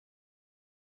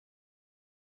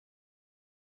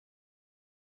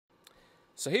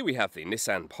So here we have the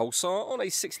Nissan Pulsar on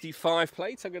a 65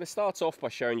 plate. I'm going to start off by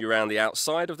showing you around the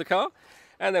outside of the car,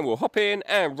 and then we'll hop in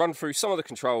and run through some of the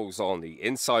controls on the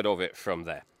inside of it from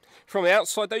there. From the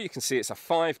outside though, you can see it's a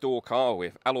 5-door car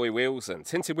with alloy wheels and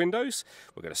tinted windows.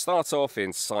 We're going to start off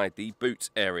inside the boot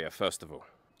area first of all.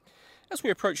 As we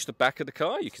approach the back of the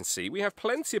car, you can see we have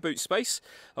plenty of boot space,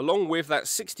 along with that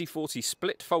 60/40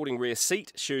 split folding rear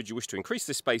seat, should you wish to increase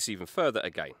this space even further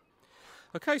again.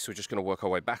 Okay, so we're just going to work our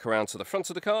way back around to the front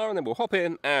of the car, and then we'll hop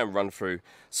in and run through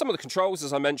some of the controls,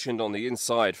 as I mentioned, on the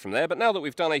inside from there. But now that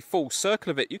we've done a full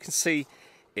circle of it, you can see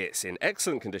it's in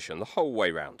excellent condition the whole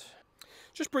way round.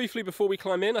 Just briefly before we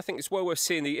climb in, I think it's well worth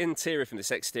seeing the interior from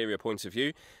this exterior point of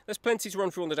view. There's plenty to run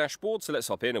through on the dashboard, so let's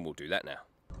hop in and we'll do that now.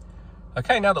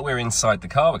 Okay, now that we're inside the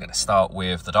car, we're going to start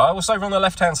with the dials. Over on the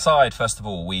left-hand side, first of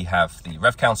all, we have the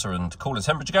rev counter and cooler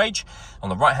temperature gauge. On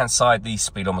the right-hand side, the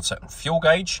speedometer and fuel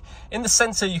gauge. In the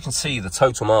centre, you can see the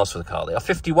total miles for the car. They are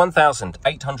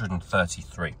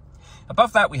 51,833.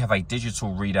 Above that, we have a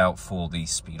digital readout for the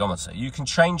speedometer. You can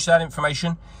change that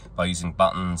information by using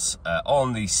buttons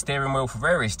on the steering wheel for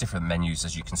various different menus,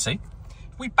 as you can see.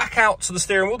 If we back out to the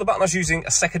steering wheel, the button I was using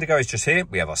a second ago is just here.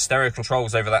 We have our stereo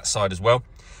controls over that side as well.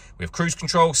 We have cruise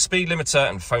control, speed limiter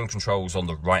and phone controls on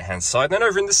the right hand side. And then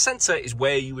over in the centre is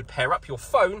where you would pair up your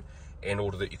phone in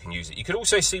order that you can use it. You can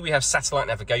also see we have satellite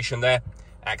navigation there,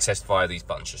 accessed via these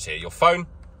buttons just here. Your phone,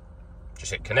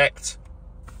 just hit connect,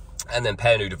 and then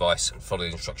pair new device and follow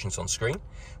the instructions on screen.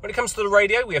 When it comes to the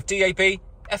radio, we have DAB,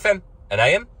 FM and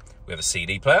AM. We have a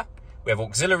CD player. We have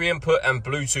auxiliary input and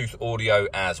Bluetooth audio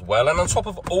as well. And on top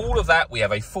of all of that, we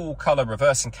have a full colour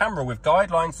reversing camera with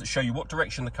guidelines that show you what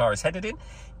direction the car is headed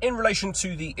in relation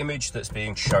to the image that's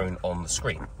being shown on the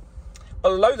screen.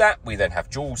 Below that, we then have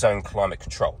dual zone climate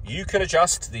control. You can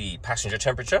adjust the passenger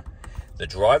temperature, the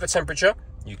driver temperature.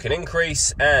 You can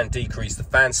increase and decrease the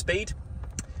fan speed.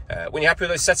 When you're happy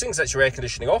with those settings, that's your air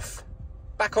conditioning off,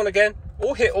 back on again,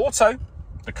 or hit auto.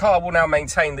 The car will now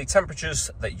maintain the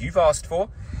temperatures that you've asked for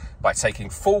by taking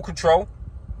full control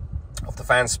of the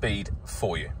fan speed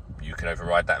for you. You can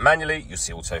override that manually. You'll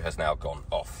see auto has now gone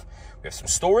off. We have some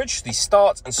storage, the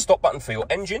start and stop button for your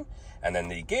engine, and then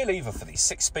the gear lever for the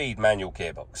 6-speed manual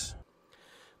gearbox.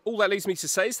 All that leaves me to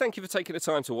say is thank you for taking the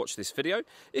time to watch this video.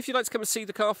 If you'd like to come and see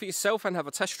the car for yourself and have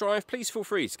a test drive, please feel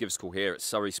free to give us a call here at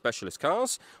Surrey Specialist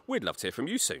Cars. We'd love to hear from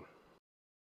you soon.